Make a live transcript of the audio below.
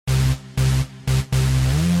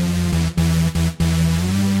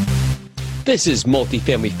This is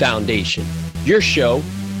Multifamily Foundation, your show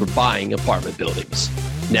for buying apartment buildings.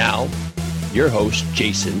 Now, your host,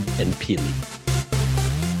 Jason and Peely.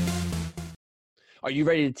 Are you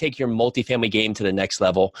ready to take your multifamily game to the next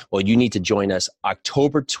level? Well, you need to join us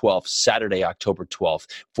October 12th, Saturday, October 12th,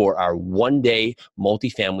 for our one-day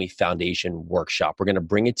Multifamily Foundation workshop. We're going to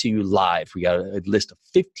bring it to you live. We got a list of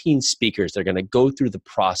 15 speakers. They're going to go through the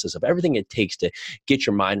process of everything it takes to get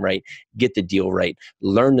your mind right, get the deal right,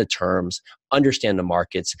 learn the terms, understand the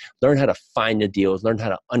markets, learn how to find the deals, learn how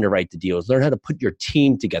to underwrite the deals, learn how to put your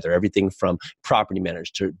team together, everything from property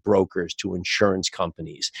managers to brokers to insurance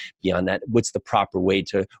companies. Beyond that, what's the proper way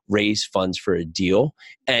to raise funds for a deal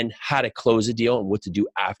and how to close a deal and what to do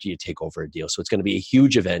after you take over a deal. So it's going to be a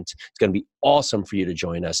huge event. It's going to be awesome for you to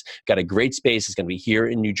join us. Got a great space. It's going to be here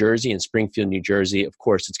in New Jersey, in Springfield, New Jersey. Of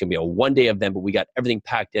course, it's going to be a one-day event, but we got everything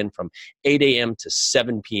packed in from 8 a.m. to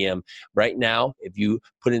 7 p.m. Right now, if you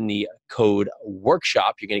put in the code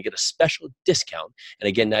workshop, you're going to get a special discount. And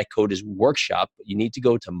again, that code is workshop. You need to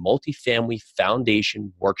go to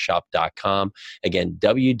multifamilyfoundationworkshop.com. Again,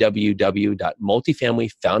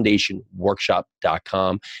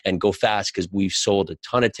 www.multifamilyfoundationworkshop.com, and go fast because we've sold a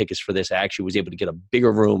ton of tickets for this. I actually was able to get a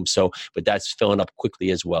bigger room, but that's filling up quickly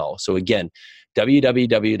as well. So again,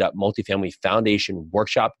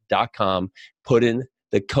 www.multifamilyfoundationworkshop.com, put in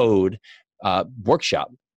the code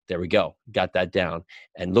workshop. There we go. Got that down.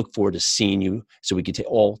 And look forward to seeing you so we can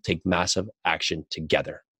all take massive action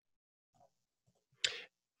together.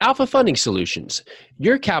 Alpha Funding Solutions,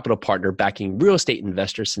 your capital partner backing real estate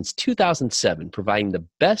investors since 2007, providing the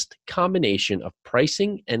best combination of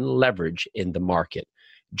pricing and leverage in the market.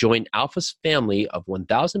 Join Alpha's family of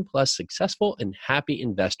 1,000 plus successful and happy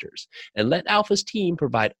investors, and let Alpha's team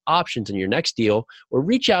provide options in your next deal or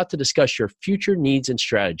reach out to discuss your future needs and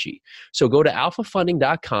strategy. So go to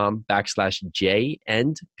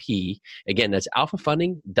alphafunding.com/J&P. Again, that's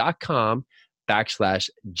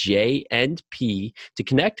alphafunding.com/J&P to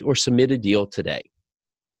connect or submit a deal today.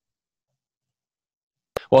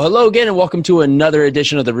 Well, hello again, and welcome to another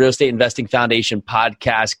edition of the Real Estate Investing Foundation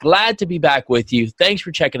podcast. Glad to be back with you. Thanks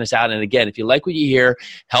for checking us out. And again, if you like what you hear,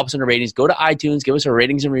 help us in the ratings, go to iTunes, give us a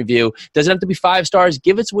ratings and review. Doesn't have to be 5 stars.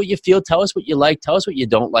 Give us what you feel. Tell us what you like. Tell us what you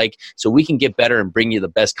don't like so we can get better and bring you the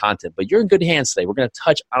best content. But you're in good hands today. We're going to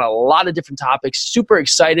touch on a lot of different topics. Super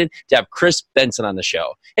excited to have Chris Benson on the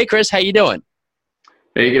show. Hey, Chris, how you doing?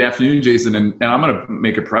 Hey, good afternoon, Jason. And I'm going to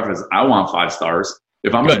make a preface. I want 5 stars.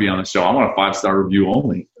 If I'm going to be on the show, I want a 5-star review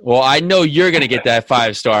only. Well, I know you're going to get that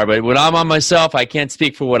 5-star, but when I'm on myself, I can't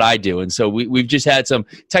speak for what I do. And so we've just had some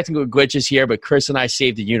technical glitches here, but Chris and I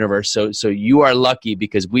saved the universe. So you are lucky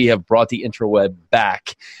because we have brought the interweb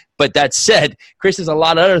back. But that said, Chris has a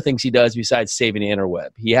lot of other things he does besides saving the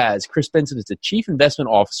interweb. Chris Benson is the Chief Investment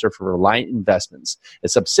Officer for Reliant Investments, a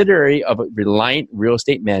subsidiary of Reliant Real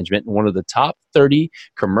Estate Management and one of the top 30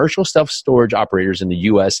 commercial self-storage operators in the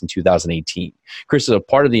U.S. in 2018. Chris is a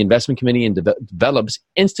part of the investment committee and develops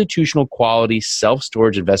institutional quality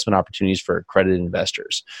self-storage investment opportunities for accredited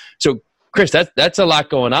investors. So Chris, that's a lot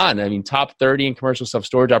going on. I mean, top 30 in commercial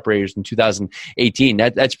self-storage operators in 2018.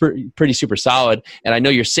 That's pretty super solid. And I know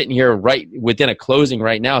you're sitting here right within a closing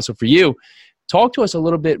right now. So for you, talk to us a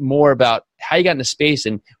little bit more about how you got into space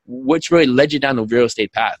and what's really led you down the real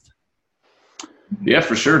estate path. Yeah,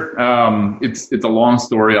 for sure. It's a long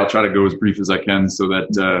story. I'll try to go as brief as I can so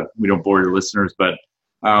that we don't bore your listeners. But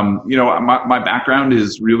my background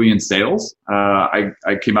is really in sales. I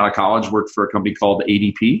came out of college, worked for a company called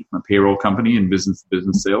ADP, a payroll company in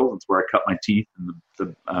business-to-business sales. That's where I cut my teeth in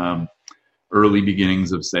the early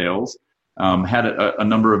beginnings of sales. Had a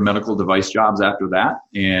number of medical device jobs after that.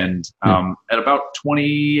 And at about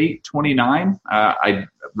 28, 29, I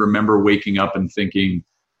remember waking up and thinking,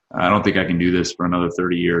 I don't think I can do this for another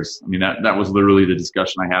 30 years. I mean, that was literally the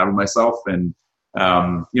discussion I had with myself. And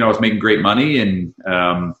I was making great money, and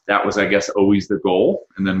that was, I guess, always the goal.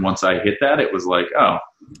 And then once I hit that, it was like, oh,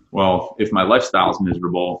 well, if my lifestyle is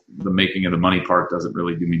miserable, the making of the money part doesn't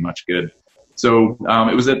really do me much good. So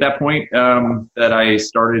it was at that point that I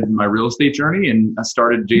started my real estate journey, and I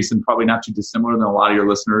started, Jason, probably not too dissimilar than a lot of your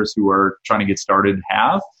listeners who are trying to get started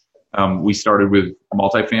have. We started with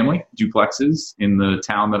multifamily duplexes in the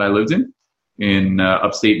town that I lived in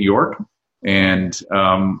upstate New York. And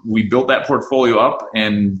we built that portfolio up,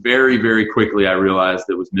 and very, very quickly I realized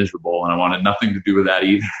it was miserable, and I wanted nothing to do with that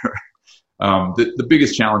either. The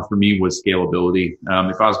biggest challenge for me was scalability.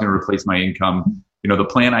 If I was going to replace my income, the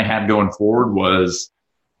plan I had going forward was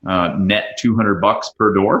net $200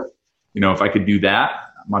 per door. If I could do that,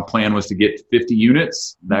 my plan was to get 50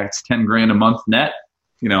 units. That's $10,000 a month net.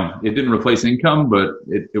 It didn't replace income, but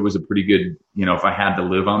it was a pretty good, if I had to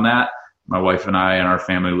live on that, my wife and I and our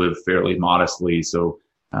family live fairly modestly. So,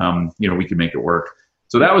 we could make it work.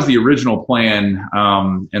 So that was the original plan.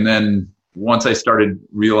 And then once I started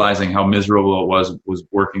realizing how miserable it was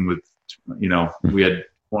working with, we had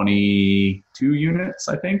 22 units,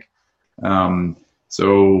 I think.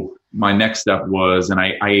 So my next step was, and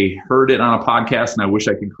I heard it on a podcast, and I wish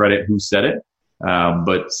I could credit who said it.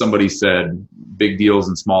 But somebody said big deals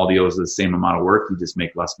and small deals are the same amount of work. You just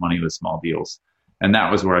make less money with small deals. And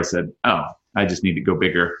that was where I said, oh, I just need to go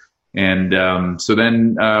bigger. And so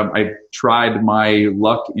then I tried my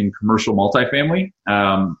luck in commercial multifamily,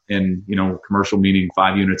 and commercial meaning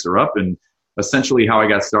 5 units or up. And essentially how I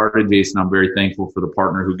got started, Jason, I'm very thankful for the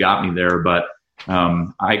partner who got me there. But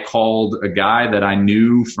I called a guy that I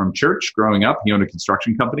knew from church growing up. He owned a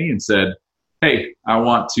construction company and said, hey, I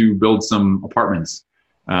want to build some apartments.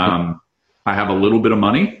 I have a little bit of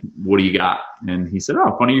money. What do you got? And he said,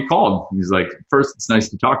 oh, funny you called. He's like, first, it's nice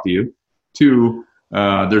to talk to you. 2,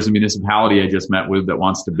 there's a municipality I just met with that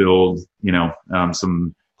wants to build,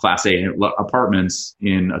 some Class A apartments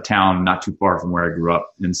in a town not too far from where I grew up.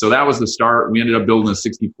 And so that was the start. We ended up building a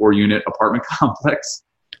 64-unit apartment complex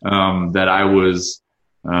that I was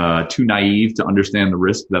too naive to understand the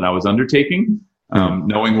risk that I was undertaking.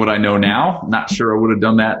 Knowing what I know now, not sure I would have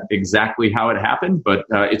done that exactly how it happened, but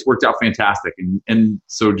it's worked out fantastic. And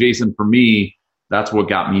so, Jason, for me, that's what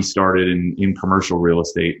got me started in commercial real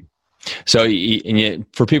estate. So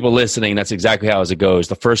for people listening, that's exactly how it goes.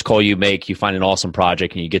 The first call you make, you find an awesome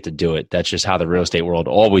project and you get to do it. That's just how the real estate world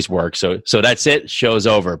always works. So that's it. Show's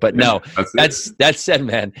over. But no, that's said,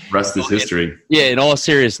 man. Rest is history. In all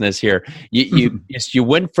seriousness here, you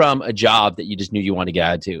went from a job that you just knew you wanted to get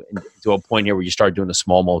out to a point here where you started doing a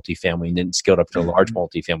small multifamily and then scaled up to a large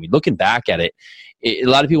multifamily. Looking back at it, a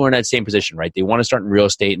lot of people are in that same position, right? They want to start in real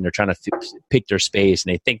estate and they're trying to pick their space,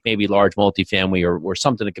 and they think maybe large multifamily or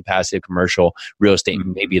something in capacity of commercial real estate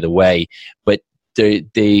may be the way, but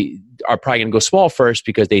they are probably going to go small first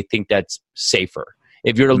because they think that's safer.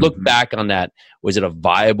 If you were to look back on that, was it a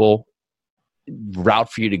viable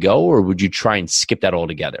route for you to go, or would you try and skip that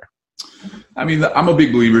altogether? I mean, I'm a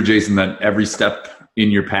big believer, Jason, that every step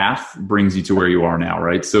in your path brings you to where you are now,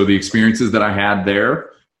 right? So the experiences that I had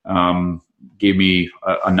there, gave me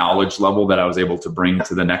a knowledge level that I was able to bring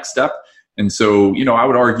to the next step. And so, I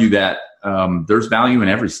would argue that there's value in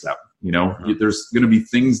every step. There's going to be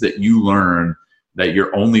things that you learn that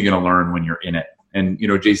you're only going to learn when you're in it. And,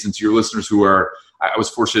 Jason, to your listeners I was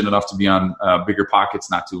fortunate enough to be on Bigger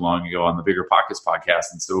Pockets not too long ago on the Bigger Pockets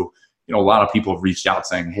podcast. And so, a lot of people have reached out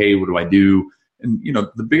saying, hey, what do I do? And,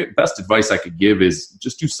 the best advice I could give is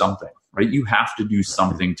just do something, right? You have to do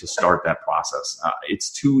something to start that process.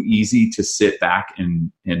 It's too easy to sit back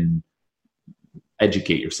and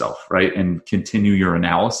educate yourself, right? And continue your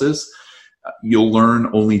analysis. You'll learn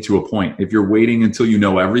only to a point. If you're waiting until you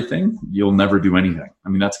know everything, you'll never do anything. I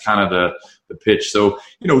mean, that's kind of the pitch. So,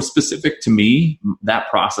 specific to me, that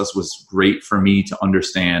process was great for me to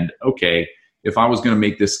understand, okay, if I was going to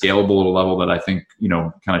make this scalable at a level that I think,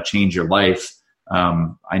 kind of change your life,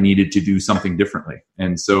 I needed to do something differently.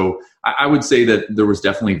 And so I would say that there was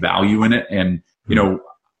definitely value in it. And,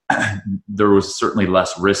 there was certainly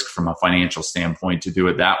less risk from a financial standpoint to do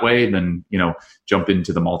it that way than, jump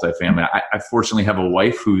into the multifamily. I fortunately have a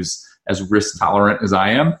wife who's as risk tolerant as I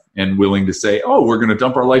am and willing to say, oh, we're going to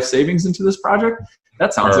dump our life savings into this project.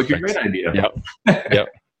 That sounds like a great idea. Yep.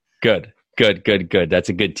 Good. That's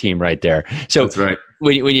a good team right there. So that's right.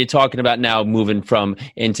 When you're talking about now moving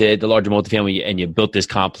into the larger multifamily and you built this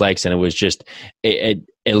complex and it was just a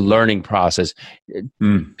learning process,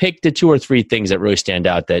 pick the 2 or 3 things that really stand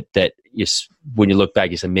out that when you look back,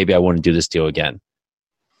 you said, maybe I want to do this deal again.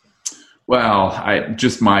 Well,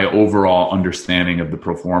 just my overall understanding of the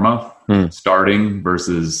pro forma starting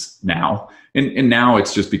versus now. And now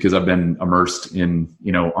it's just because I've been immersed in,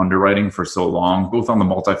 underwriting for so long, both on the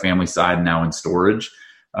multifamily side and now in storage.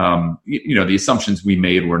 The assumptions we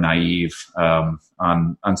made were naive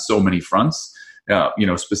on so many fronts.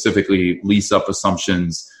 Specifically lease up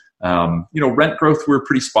assumptions. Rent growth we're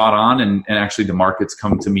pretty spot on, and actually the market's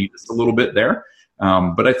come to meet us a little bit there.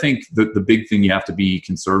 But I think the big thing you have to be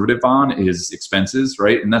conservative on is expenses,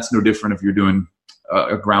 right? And that's no different if you're doing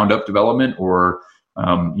a ground up development or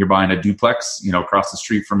you're buying a duplex, across the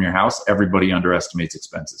street from your house. Everybody underestimates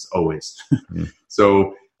expenses always.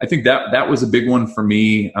 So I think that was a big one for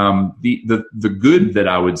me. The good that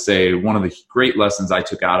I would say, one of the great lessons I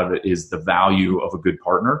took out of it is the value of a good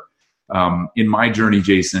partner. In my journey,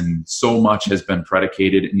 Jason, so much has been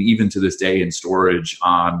predicated, and even to this day in storage,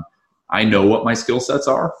 on I know what my skill sets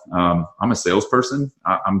are. I'm a salesperson.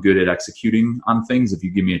 I'm good at executing on things. If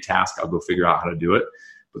you give me a task, I'll go figure out how to do it.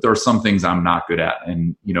 but there are some things I'm not good at.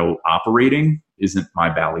 And, operating isn't my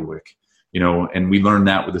bailiwick, and we learned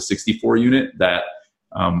that with a 64 unit that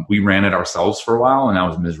we ran it ourselves for a while, and I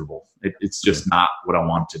was miserable. It's just not what I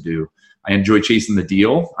want to do. I enjoy chasing the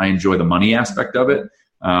deal. I enjoy the money aspect of it,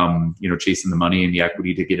 chasing the money and the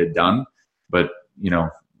equity to get it done. But,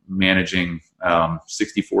 managing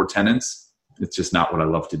 64 tenants, it's just not what I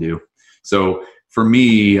love to do. So for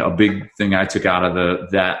me, a big thing I took out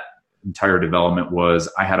of that entire development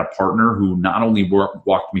was I had a partner who not only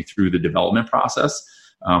walked me through the development process,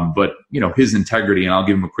 but his integrity, and I'll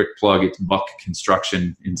give him a quick plug. It's Buck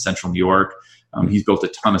Construction in Central New York. He's built a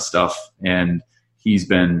ton of stuff, and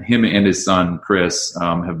him and his son Chris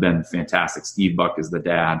have been fantastic. Steve Buck is the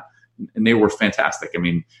dad, and they were fantastic. I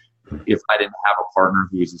mean, if I didn't have a partner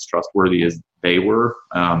who was as trustworthy as they were,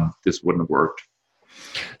 this wouldn't have worked.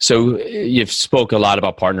 So you've spoke a lot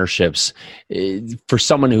about partnerships. For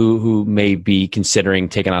someone who may be considering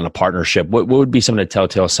taking on a partnership, what would be some of the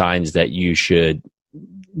telltale signs that you should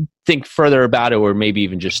think further about it, or maybe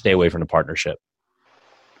even just stay away from the partnership?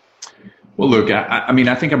 Well, look,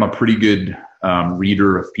 I think I'm a pretty good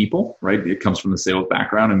reader of people, right? It comes from the sales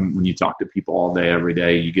background. And when you talk to people all day, every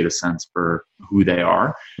day, you get a sense for who they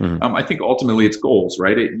are. Mm-hmm. I think ultimately it's goals,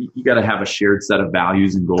 right? You got to have a shared set of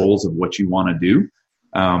values and goals of what you want to do.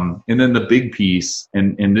 And then the big piece,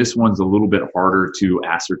 and this one's a little bit harder to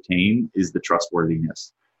ascertain, is the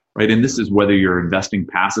trustworthiness, right? And this is whether you're investing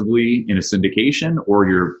passively in a syndication or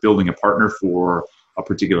you're building a partner for a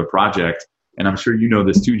particular project. And I'm sure you know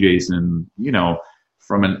this too, Jason,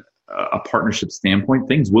 from a partnership standpoint,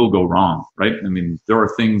 things will go wrong, right? I mean, there are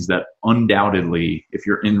things that undoubtedly, if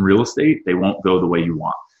you're in real estate, they won't go the way you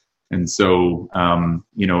want. And so,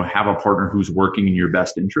 have a partner who's working in your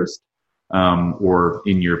best interest, or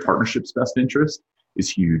in your partnership's best interest is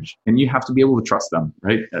huge. And you have to be able to trust them,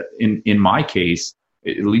 right? In my case,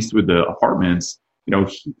 at least with the apartments,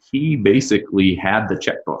 he basically had the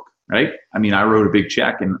checkbook, right? I mean, I wrote a big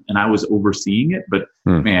check and I was overseeing it, but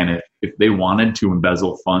man, if they wanted to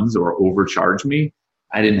embezzle funds or overcharge me,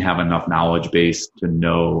 I didn't have enough knowledge base to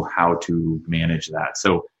know how to manage that.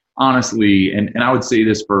 So honestly, and I would say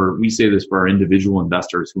we say this for our individual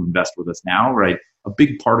investors who invest with us now, right? A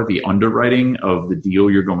big part of the underwriting of the deal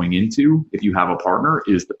you're going into, if you have a partner,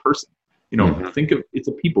 is the person. Think of it's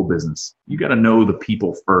a people business. You got to know the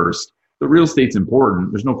people first. The real estate's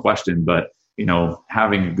important. There's no question, but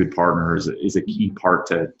having a good partner is a key part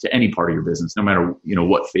to any part of your business, no matter,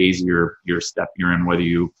 what phase your step you're in, whether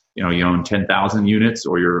you own 10,000 units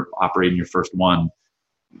or you're operating your first one.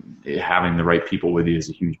 Having the right people with you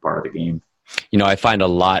is a huge part of the game. I find a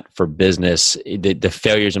lot for business, the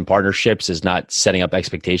failures in partnerships is not setting up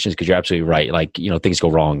expectations, because you're absolutely right. Like, things go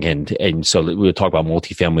wrong. And so we would talk about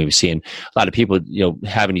multifamily. We're seeing a lot of people,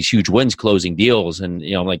 having these huge wins, closing deals. And,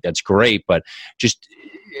 I'm like, that's great. But just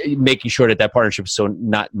making sure that partnership is so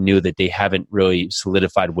not new that they haven't really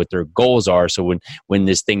solidified what their goals are. So when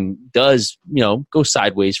this thing does, go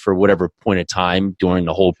sideways for whatever point of time during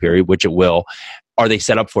the whole period, which it will, are they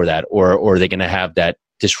set up for that? Or are they going to have that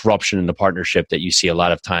disruption in the partnership that you see a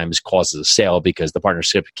lot of times causes a sale because the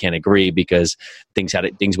partnership can't agree because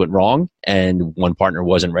things went wrong and one partner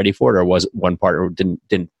wasn't ready for it, or one partner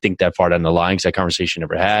didn't think that far down the line because that conversation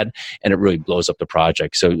never had, and it really blows up the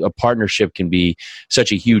project. So a partnership can be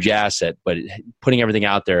such a huge asset, but putting everything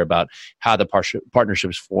out there about how the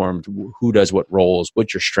partnership's formed, who does what roles,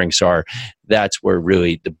 what your strengths are, that's where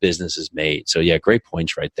really the business is made. So yeah, great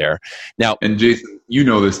points right there. Now, and Jason,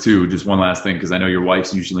 this too, just one last thing, because I know your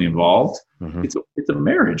wife's usually involved. Mm-hmm. It's a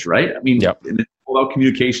marriage, right? I mean, yep. It's all about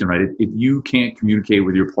communication, right? If you can't communicate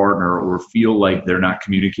with your partner or feel like they're not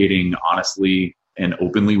communicating honestly and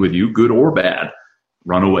openly with you, good or bad,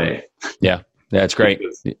 run away. Yeah, that's great.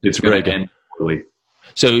 It's going to end poorly.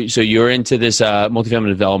 So you're into this multifamily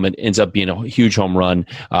development, ends up being a huge home run.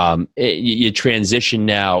 You transition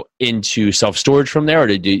now into self-storage from there, or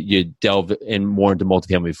did you delve in more into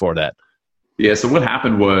multifamily before that? Yeah, so what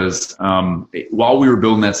happened was while we were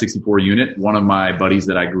building that 64 unit, one of my buddies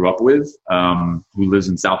that I grew up with who lives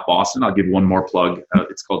in South Boston, I'll give one more plug.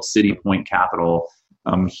 It's called City Point Capital.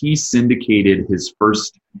 He syndicated his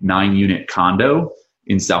first 9-unit condo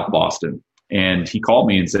in South Boston. And he called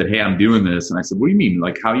me and said, "Hey, I'm doing this." And I said, "What do you mean?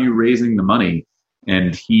 Like, how are you raising the money?"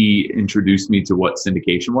 And he introduced me to what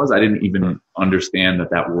syndication was. I didn't even understand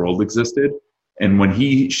that world existed. And when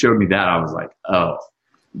he showed me that, I was like, oh,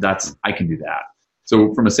 I can do that.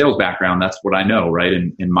 So from a sales background, that's what I know, right?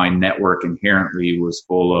 And my network inherently was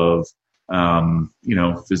full of,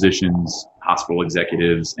 physicians, hospital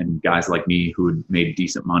executives, and guys like me who had made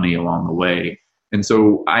decent money along the way. And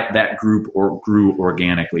so that group grew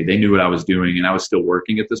organically. They knew what I was doing, and I was still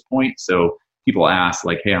working at this point. So people asked,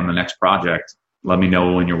 like, hey, on the next project, let me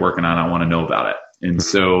know when you're working on it. I want to know about it. And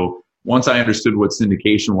so once I understood what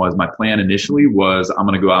syndication was, my plan initially was I'm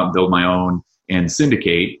going to go out and build my own and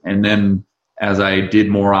syndicate. And then as I did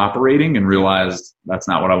more operating and realized that's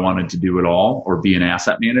not what I wanted to do at all, or be an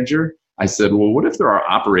asset manager, I said, well, what if there are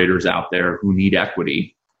operators out there who need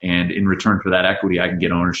equity? And in return for that equity, I can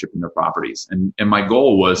get ownership in their properties. And my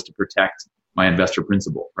goal was to protect my investor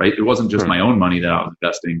principal, right? It wasn't just my own money that I was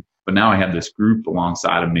investing, but now I had this group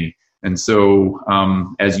alongside of me. And so,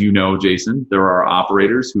 as you know, Jason, there are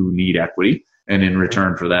operators who need equity, and in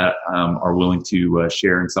return for that, are willing to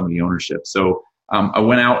share in some of the ownership. So I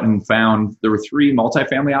went out and found there were 3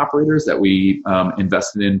 multifamily operators that we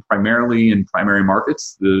invested in primarily in primary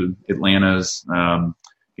markets, the Atlantas,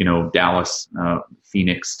 Dallas,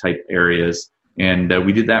 Phoenix type areas. And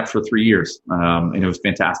we did that for 3 years. And it was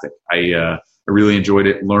fantastic. I really enjoyed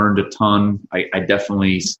it, learned a ton. I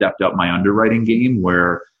definitely stepped up my underwriting game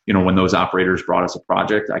where, when those operators brought us a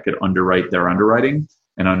project, I could underwrite their underwriting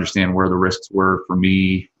and understand where the risks were for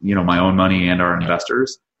me, my own money and our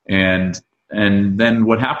investors. And then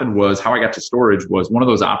what happened was how I got to storage was one of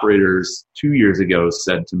those operators 2 years ago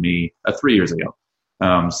said to me, 3 years ago,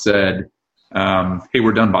 said, hey,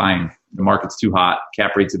 we're done buying. The market's too hot.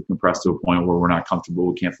 Cap rates have compressed to a point where we're not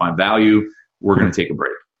comfortable. We can't find value. We're going to take a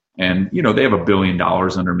break. And, they have $1 billion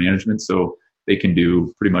under management, so they can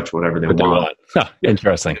do pretty much whatever they want. Huh,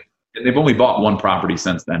 interesting. And they've only bought one property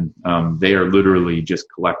since then. They are literally just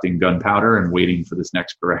collecting gunpowder and waiting for this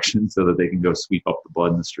next correction so that they can go sweep up the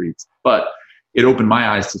blood in the streets. But it opened my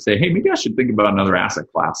eyes to say, hey, maybe I should think about another asset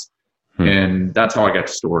class. And that's how I got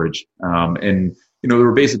to storage. And there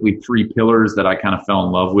were basically 3 pillars that I kind of fell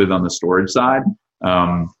in love with on the storage side.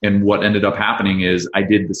 And what ended up happening is I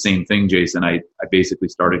did the same thing, Jason. I basically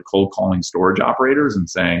started cold calling storage operators and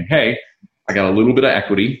saying, hey, I got a little bit of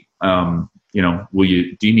equity. Do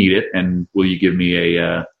you need it? And will you give me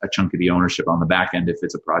a chunk of the ownership on the back end if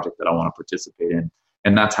it's a project that I want to participate in?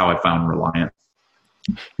 And that's how I found Reliant.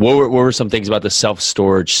 What were some things about the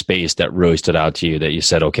self-storage space that really stood out to you that you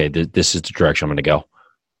said, okay, this is the direction I'm going to go?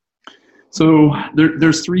 So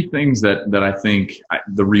there's 3 things that I think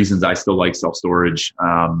the reasons I still like self-storage.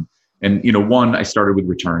 One, I started with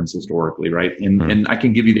returns historically, right? And I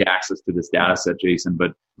can give you the access to this data set, Jason,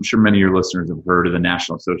 but I'm sure many of your listeners have heard of the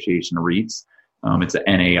National Association of REITs. It's a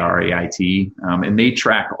NARAIT, and they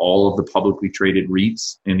track all of the publicly traded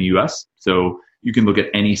REITs in the U.S. So you can look at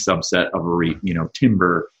any subset of a REIT,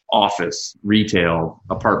 timber, office, retail,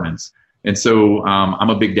 apartments. And so I'm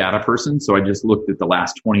a big data person. So I just looked at the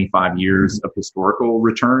last 25 years of historical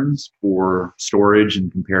returns for storage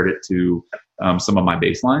and compared it to some of my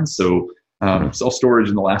baselines. So self-storage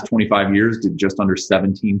in the last 25 years did just under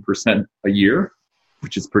 17% a year,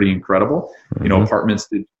 which is pretty incredible. Apartments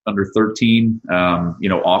did under 13.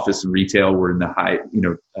 Office and retail were in the high,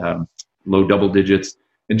 low double digits.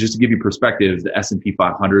 And just to give you perspective, the S&P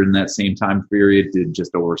 500 in that same time period did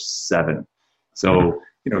just over 7. So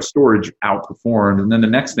storage outperformed. And then the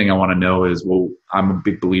next thing I want to know is, well, I'm a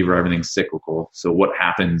big believer everything's cyclical. So what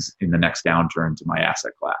happens in the next downturn to my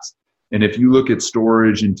asset class? And if you look at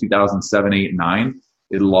storage in 2007, 8, and 9,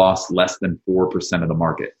 it lost less than 4% of the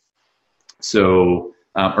market. So,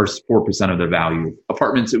 or 4% of the value.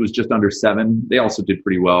 Apartments, it was just under 7. They also did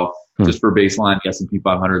pretty well. Just for baseline, the S&P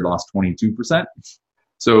 500 lost 22%.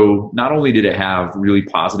 So not only did it have really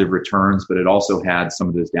positive returns, but it also had some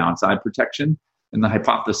of this downside protection. And the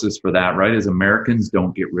hypothesis for that, right, is Americans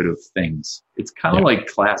don't get rid of things. It's kind of like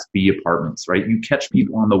Class B apartments, right? You catch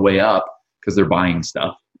people on the way up because they're buying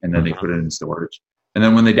stuff and then they put it in storage. And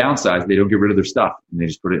then when they downsize, they don't get rid of their stuff and they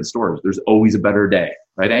just put it in storage. There's always a better day,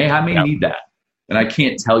 right? Hey, I may need that. And I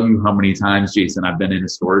can't tell you how many times, Jason, I've been in a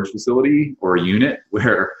storage facility or a unit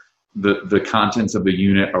where the contents of the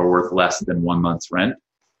unit are worth less than 1 month's rent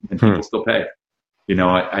and people still pay.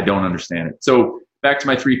 I don't understand it. So back to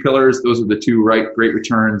my 3 pillars, those are the 2, right? Great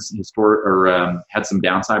returns, had some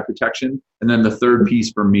downside protection. And then the third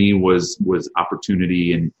piece for me was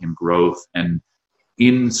opportunity and growth. And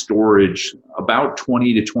in storage, about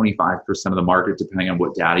 20 to 25% of the market, depending on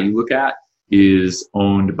what data you look at, is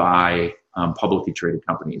owned by publicly traded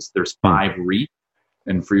companies. There's 5 REITs.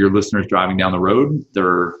 And for your listeners driving down the road,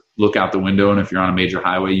 look out the window, and if you're on a major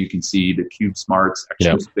highway, you can see the CubeSmarts,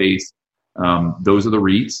 Extra Space. Those are the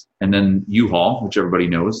REITs. And then U-Haul, which everybody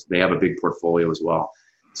knows, they have a big portfolio as well.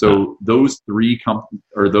 So those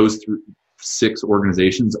 6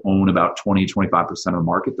 organizations own about 20, 25% of the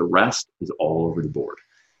market. The rest is all over the board.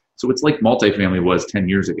 So it's like multifamily was 10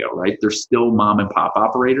 years ago, right? There's still mom and pop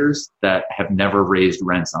operators that have never raised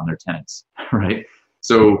rents on their tenants, right?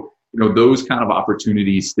 So, those kind of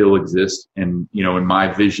opportunities still exist. And, in my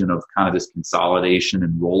vision of kind of this consolidation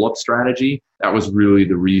and roll-up strategy, that was really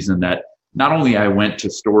the reason that not only I went to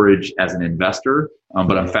storage as an investor,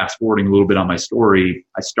 but I'm fast forwarding a little bit on my story.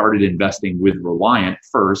 I started investing with Reliant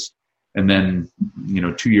first. And then,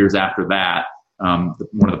 2 years after that,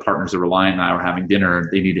 one of the partners of Reliant and I were having dinner.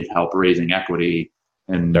 They needed help raising equity.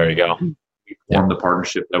 And there you go. We formed the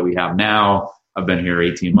partnership that we have now. I've been here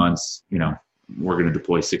 18 months. We're going to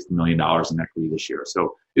deploy $60 million in equity this year.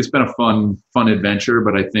 So it's been a fun adventure.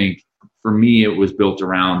 But I think for me, it was built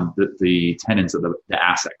around the tenets of the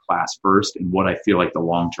asset class first and what I feel like the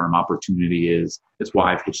long-term opportunity is. That's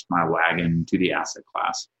why I've hitched my wagon to the asset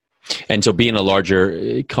class. And so being a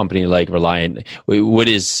larger company like Reliant, what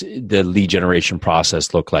is the lead generation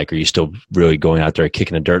process look like? Are you still really going out there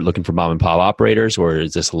kicking the dirt looking for mom and pop operators, or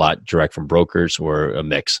is this a lot direct from brokers or a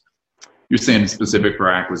mix? You're saying specific for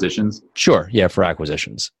acquisitions? Sure. Yeah, for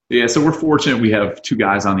acquisitions. Yeah, so we're fortunate. We have 2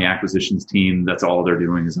 guys on the acquisitions team. That's all they're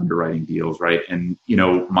doing is underwriting deals, right? And,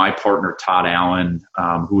 my partner, Todd Allen,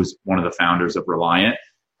 who is one of the founders of Reliant,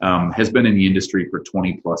 has been in the industry for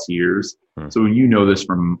 20 plus years. So this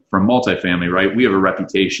from multifamily, right? We have a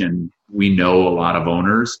reputation. We know a lot of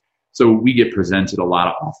owners. So we get presented a lot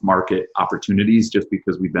of off-market opportunities just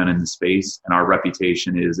because we've been in the space. And our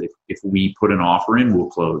reputation is if we put an offer in, we'll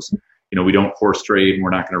close. We don't horse trade, and we're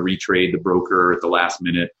not going to retrade the broker at the last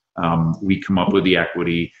minute. We come up with the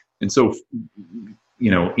equity. And so,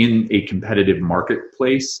 in a competitive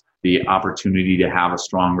marketplace, the opportunity to have a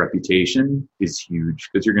strong reputation is huge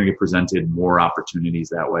because you're going to get presented more opportunities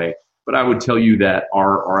that way. But I would tell you that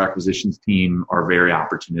our acquisitions team are very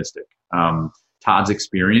opportunistic. Todd's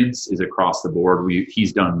experience is across the board.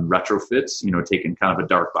 He's done retrofits, taking kind of a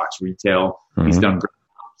dark box retail. Mm-hmm. He's done,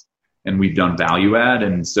 and we've done value add.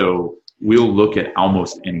 And so we'll look at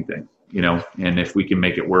almost anything, and if we can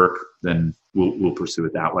make it work, then we'll pursue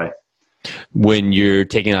it that way. When you're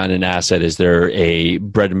taking on an asset, is there a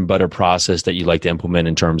bread and butter process that you like to implement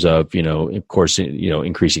in terms of, of course,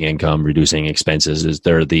 increasing income, reducing expenses? Is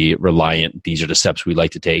there the Reliant, these are the steps we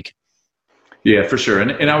like to take? Yeah, for sure.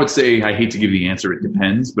 And I would say, I hate to give the answer, it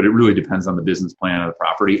depends, but it really depends on the business plan of the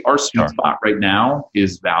property. Our sweet spot right now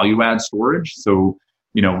is value add storage. So,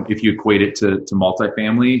 if you equate it to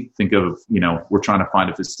multifamily, think of, we're trying to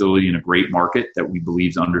find a facility in a great market that we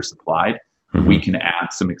believe is undersupplied. Mm-hmm. We can add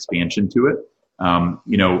some expansion to it.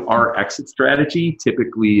 Our exit strategy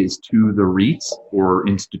typically is to the REITs or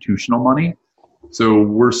institutional money. So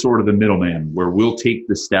we're sort of the middleman where we'll take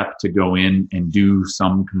the step to go in and do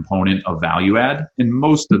some component of value add. And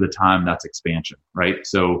most of the time that's expansion, right?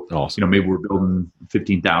 So, awesome. Maybe we're building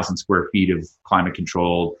 15,000 square feet of climate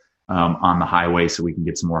controlled on the highway so we can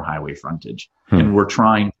get some more highway frontage. And we're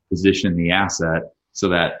trying to position the asset so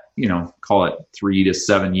that, call it 3 to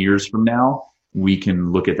 7 years from now, we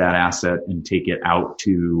can look at that asset and take it out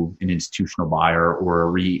to an institutional buyer or a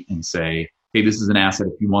REIT and say, hey, this is an asset.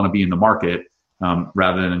 If you want to be in the market,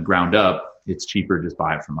 rather than ground up, it's cheaper, just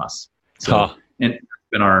buy it from us. So, and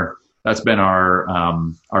that's been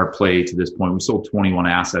our play to this point. We sold 21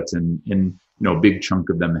 assets and a big chunk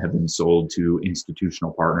of them have been sold to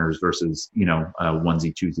institutional partners versus,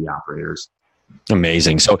 onesie twosie operators.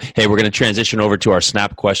 Amazing. So, hey, we're going to transition over to our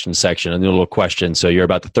snap question section, a little question. So you're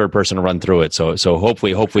about the third person to run through it. So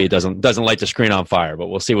hopefully it doesn't light the screen on fire, but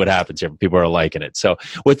we'll see what happens here. People are liking it. So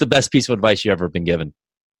what's the best piece of advice you've ever been given?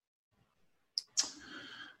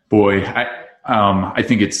 Boy, I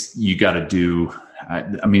think you got to do,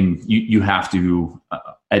 you have to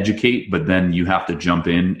educate, but then you have to jump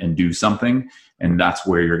in and do something. And that's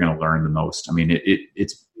where you're going to learn the most.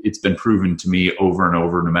 It's been proven to me over and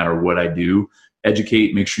over, no matter what I do,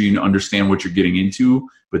 educate, make sure you understand what you're getting into,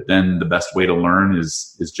 but then the best way to learn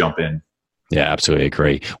is jump in. Yeah, absolutely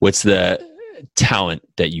agree. What's the talent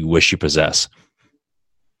that you wish you possess?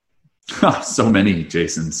 So many,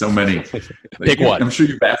 Jason, so many. Pick one. I'm sure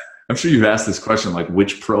you've asked this question, like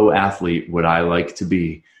which pro athlete would I like to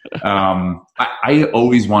be? I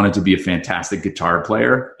always wanted to be a fantastic guitar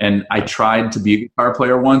player, and I tried to be a guitar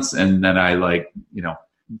player once, and then I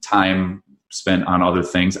time spent on other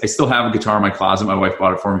things. I still have a guitar in my closet. My wife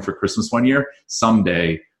bought it for me for Christmas one year.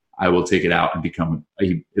 Someday I will take it out and become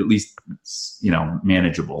at least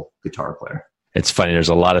manageable guitar player. It's funny. There's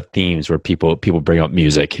a lot of themes where people bring up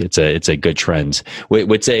music. It's a good trend.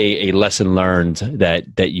 What's a lesson learned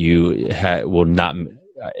that you will not,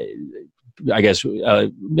 I guess,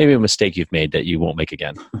 maybe a mistake you've made that you won't make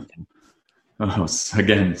again? Oh,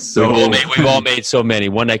 again, so we've all made so many.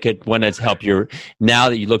 One that's helped your, now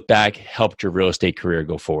that you look back, helped your real estate career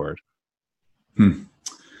go forward.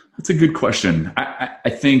 That's a good question.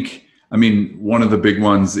 I think, one of the big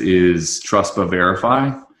ones is trust but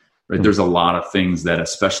verify, right? There's a lot of things that,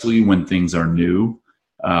 especially when things are new,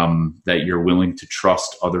 that you're willing to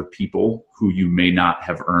trust other people who you may not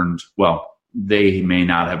have earned. Well, they may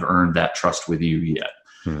not have earned that trust with you yet.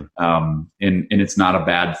 And it's not a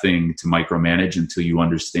bad thing to micromanage until you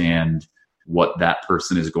understand what that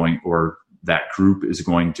person is going, or that group is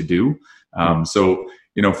going to do. So,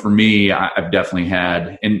 for me, I've definitely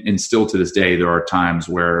had, and still to this day, there are times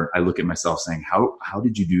where I look at myself saying, how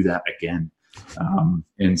did you do that again?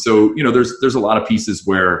 And so, there's a lot of pieces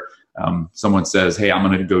where someone says, hey, I'm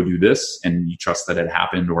going to go do this, and you trust that it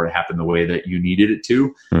happened, or it happened the way that you needed it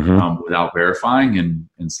to, without verifying. And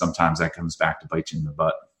sometimes that comes back to bite you in the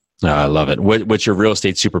butt. I love it. What's your real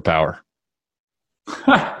estate superpower?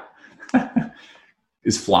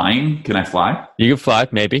 Is flying. Can I fly? You can fly,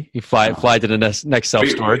 maybe. You fly to the next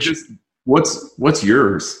self-storage. What's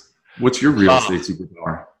yours? What's your real estate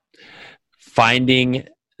superpower? Finding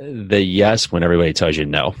the yes when everybody tells you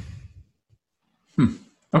no.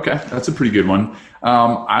 Okay, that's a pretty good one.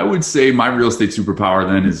 I would say my real estate superpower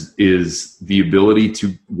then is the ability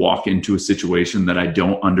to walk into a situation that I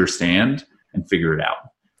don't understand and figure it out.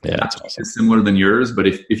 Yeah, that's awesome. It's similar than yours, but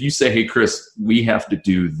if you say, hey, Chris, we have to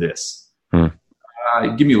do this,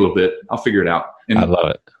 give me a little bit, I'll figure it out. And I love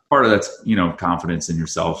it. Part of that's, confidence in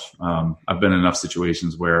yourself. I've been in enough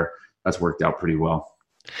situations where that's worked out pretty well.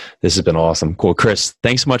 This has been awesome. Cool. Chris,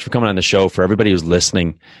 thanks so much for coming on the show. For everybody who's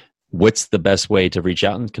listening, what's the best way to reach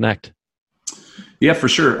out and connect? Yeah, for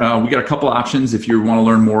sure. We got a couple options. If you want to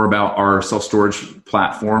learn more about our self-storage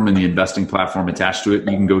platform and the investing platform attached to it,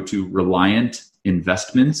 you can go to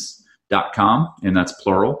ReliantInvestments.com, and that's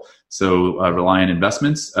plural. So Reliant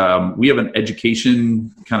Investments. We have an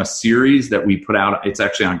education kind of series that we put out. It's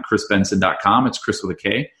actually on chrisbenson.com. It's Chris with a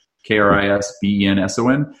K,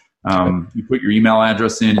 KrisBenson. You put your email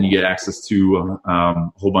address in and you get access to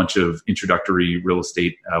a whole bunch of introductory real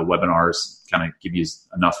estate webinars, kind of give you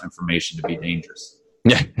enough information to be dangerous.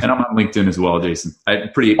 Yeah. And I'm on LinkedIn as well, Jason.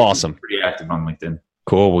 I'm pretty active on LinkedIn.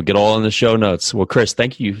 Cool. We'll get all in the show notes. Well, Chris,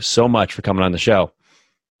 thank you so much for coming on the show.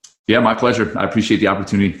 Yeah, my pleasure. I appreciate the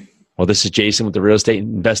opportunity. Well, this is Jason with the Real Estate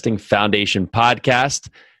Investing Foundation podcast.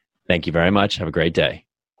 Thank you very much. Have a great day.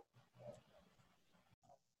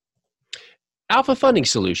 Alpha Funding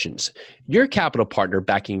Solutions, your capital partner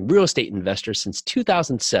backing real estate investors since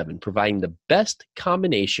 2007, providing the best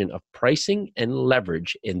combination of pricing and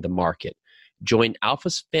leverage in the market. Join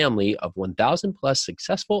Alpha's family of 1,000 plus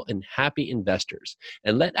successful and happy investors,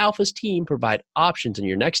 and let Alpha's team provide options in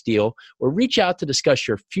your next deal, or reach out to discuss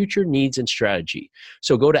your future needs and strategy.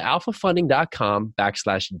 So go to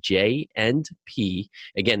alphafunding.com/J&P.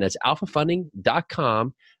 Again, that's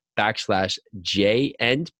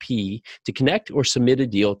alphafunding.com/J&P to connect or submit a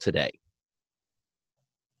deal today.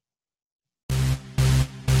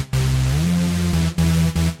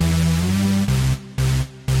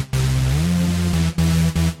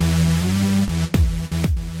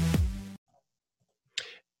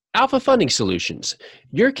 Alpha Funding Solutions,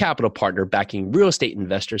 your capital partner backing real estate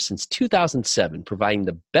investors since 2007, providing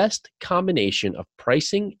the best combination of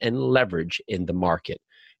pricing and leverage in the market.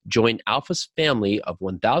 Join Alpha's family of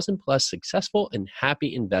 1,000 plus successful and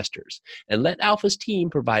happy investors, and let Alpha's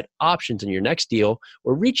team provide options in your next deal,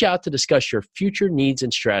 or reach out to discuss your future needs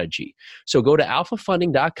and strategy. So go to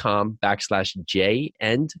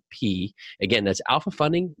alphafunding.com/J&P. Again, that's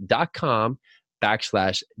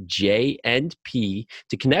alphafunding.com/J&P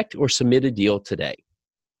to connect or submit a deal today.